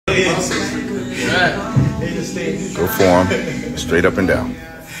Good form. Straight up and down.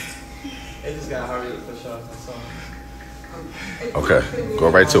 Okay. Go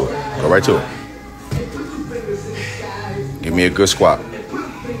right to it. Go right to it. Give me a good squat.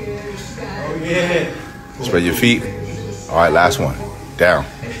 Spread your feet. All right, last one. Down.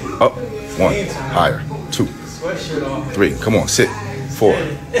 Up. 1. Higher. 2. 3. Come on, sit. 4.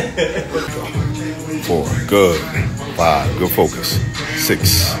 4. Good. 5. Good focus.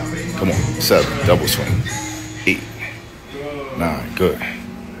 6. Come on. 7. Double swing. 8. 9. Good.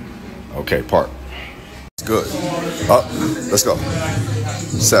 Okay, park. Good. Up. Let's go.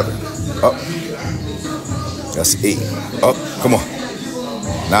 7. Up. That's 8. Up. Come on.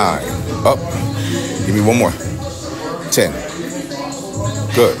 9. Up. Give me one more. 10.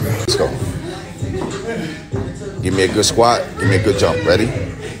 Good. Let's go. Give me a good squat. Give me a good jump. Ready?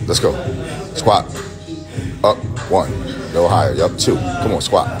 Let's go. Squat. Up. 1. A little higher. Yup. 2. Come on.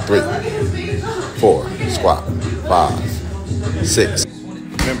 Squat. 3. 4. Squat. 5. 6.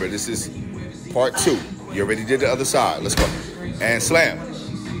 Remember, this is part 2. You already did the other side. Let's go. And slam.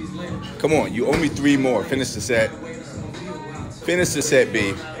 Come on. You owe me 3 more. Finish the set. Finish the set,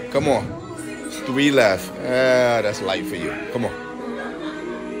 B. Come on. 3 left. That's light for you. Come on.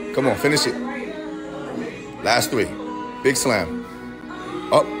 Come on. Finish it. Last 3. Big slam.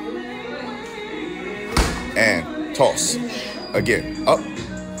 Up. And toss. Again. Up.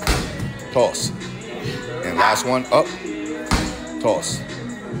 Toss. And last one. Up. Toss.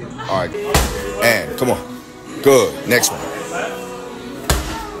 All right. And come on. Good. Next one.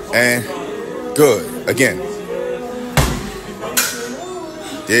 And good. Again.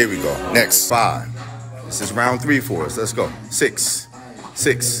 There we go. Next. 5. This is round 3 for us. Let's go. 6.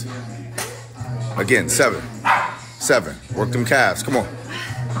 6. Again. 7. 7. Work them calves. Come on.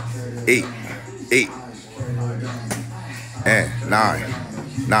 8. 8. And 9.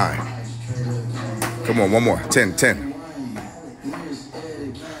 9. Come on. One more. 10. 10.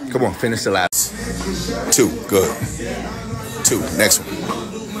 Come on. Finish the last. 2. Good. 2. Next one.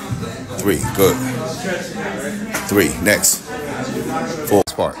 3. Good. 3. Next. 4.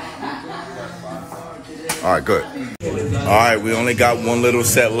 Spark. All right, good. All right, we only got one little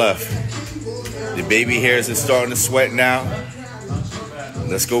set left. The baby hairs are starting to sweat now.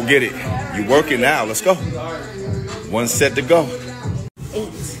 Let's go get it. You working now. Let's go. 1 set to go. 8.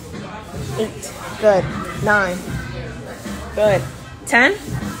 8. Good. 9. Good. 10.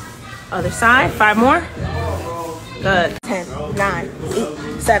 Other side. 5 more. Good. 10. 9.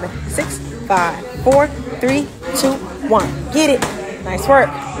 8. 7. 6. 5. 4. 3. 2. 1. Get it. Nice work.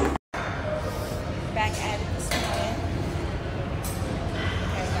 Back at it this morning.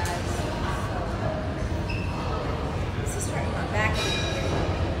 Okay, guys. This is hurting my back.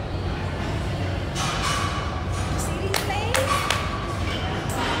 You see these things?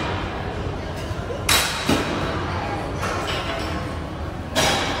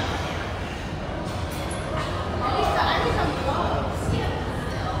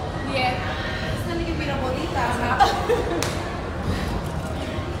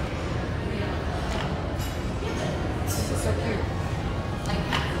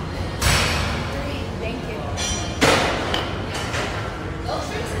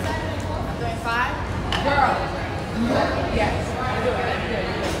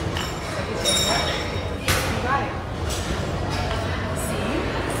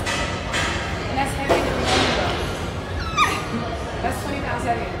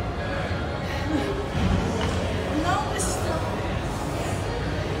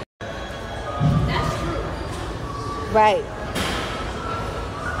 Right.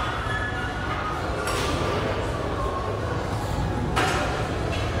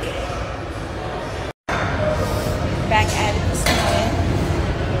 Back at it this morning.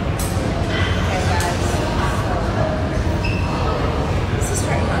 Okay, guys. This is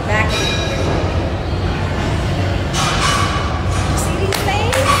hurting my back a little bit. You see these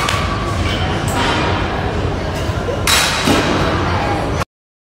things?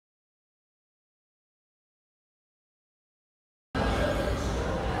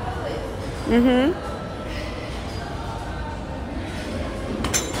 Mm-hmm.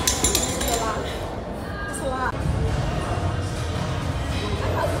 It's a lot.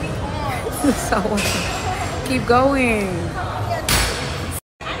 So keep going.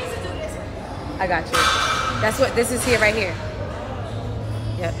 I got you. That's what this is here, right here.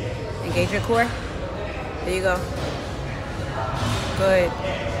 Yep. Engage your core. There you go. Good.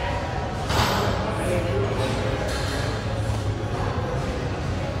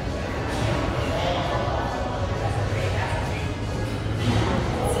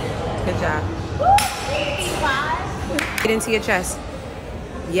 Good job. Get into your chest.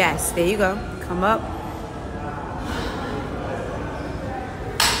 Yes, there you go. Come up.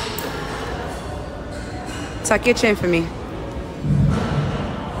 Tuck your chin for me.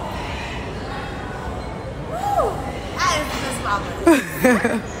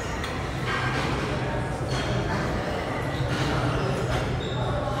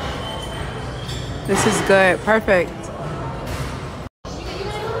 This is good. Perfect.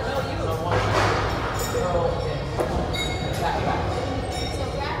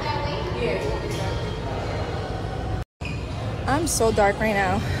 I'm so dark right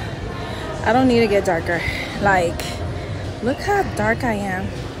now. I don't need to get darker. Like, look how dark I am.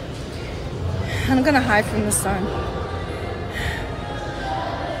 I'm gonna hide from the sun.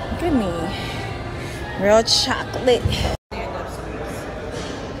 Look at me. Real chocolate.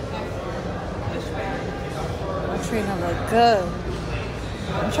 I'm trying to look good.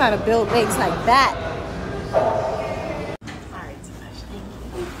 I'm trying to build legs like that.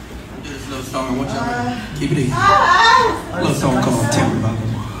 Little song, what y'all keep it easy. Little song called Tell Me About It.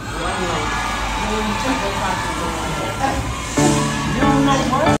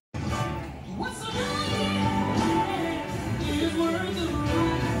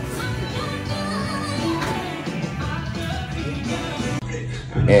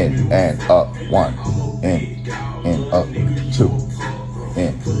 In and up, 1. In up, 2.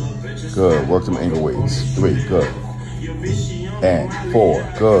 In. Good. Work them ankle weights. 3. Good. And 4.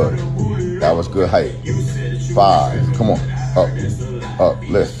 Good. That was good height. 5. Come on. Up.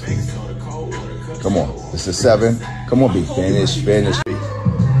 Lift. Come on. This is 7. Come on, B. Finish. 3.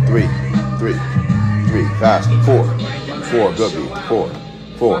 Faster. 4. Good, B. 4.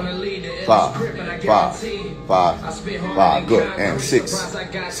 5. 5. Good. And 6.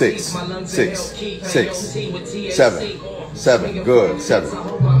 7. Good. 7.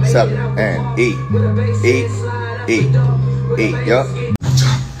 And 8. Yup.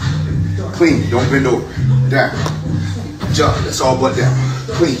 Clean. Don't bend over. Down. Jump. That's all but down.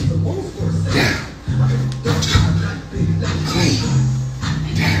 Clean. Down. Jump. Clean.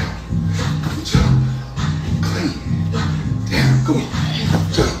 Down. Jump. Clean. Down. Come on.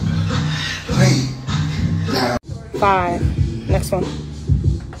 Jump. Clean. Down. 5. Next one.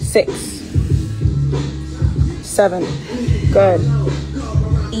 6. 7. Good.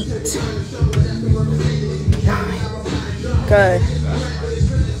 8. 9. Good.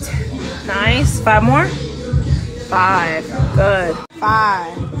 10. Nice. 5 more. 5. Good.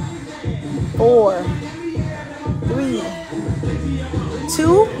 5. 4. 3.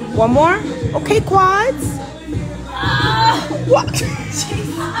 2. 1 more. Okay, quads. What?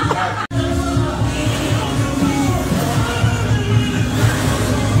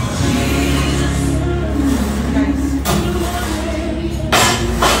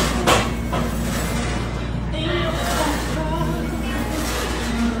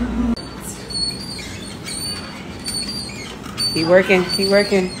 Keep working. 1,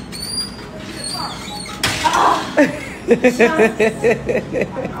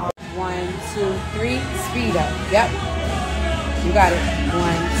 2, 3, speed up. Yep. You got it.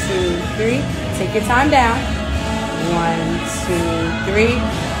 1, 2, 3. Take your time down. 1, 2, 3.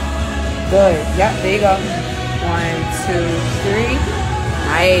 Good. Yep, there you go. 1, 2, 3.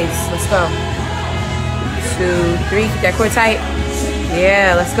 Nice. Let's go. 2, 3. Keep that core tight.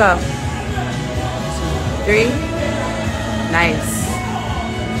 Yeah, let's go. 2, 3. Nice.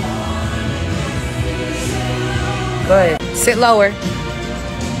 Good. Sit lower.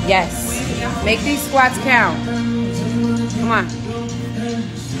 Yes. Make these squats count. Come on.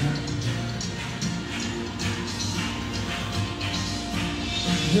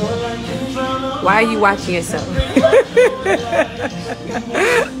 Why are you watching yourself?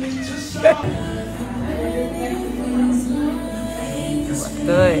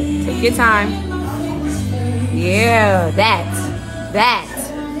 Good. Take your time. Yeah, that.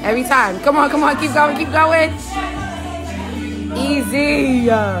 Every time. Come on. Keep going. Easy.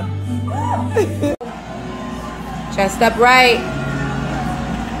 Chest up right.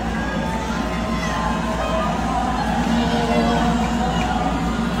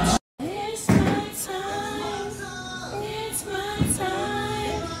 It's my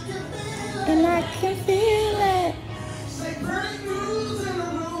time. And I can feel it.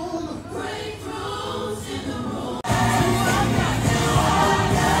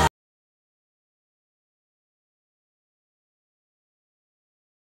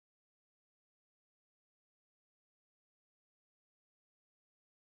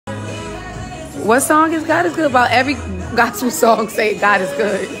 What song is God is Good? About every gospel song say God is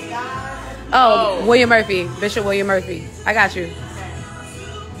good. Oh, William Murphy. Bishop William Murphy. I got you.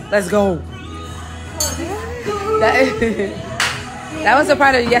 Let's go. That was a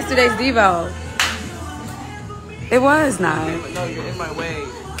part of yesterday's Devo. It was not. No, you're in my way.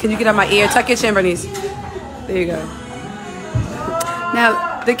 Can you get out my ear? Tuck your chin, Bernice. There you go.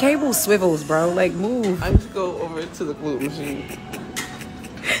 Now, the cable swivels, bro. Like, move. I just go over to the glue machine.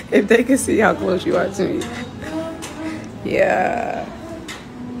 If they can see how close you are to me. Yeah.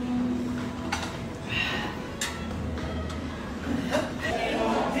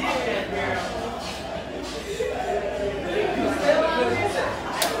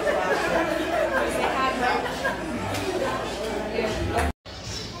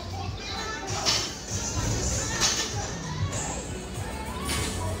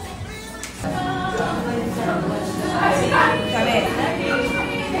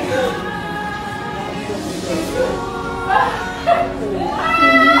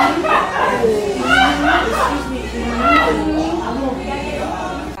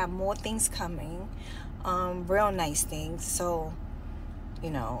 Got more things coming, real nice things. So, you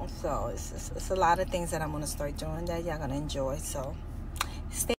know, so it's a lot of things that I'm gonna start doing that y'all gonna enjoy. So,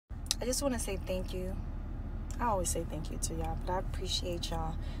 stay. I just want to say thank you. I always say thank you to y'all, but I appreciate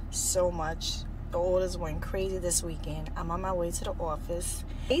y'all so much. The orders went crazy this weekend. I'm on my way to the office.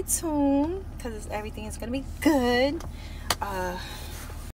 Stay tuned because everything is gonna be good.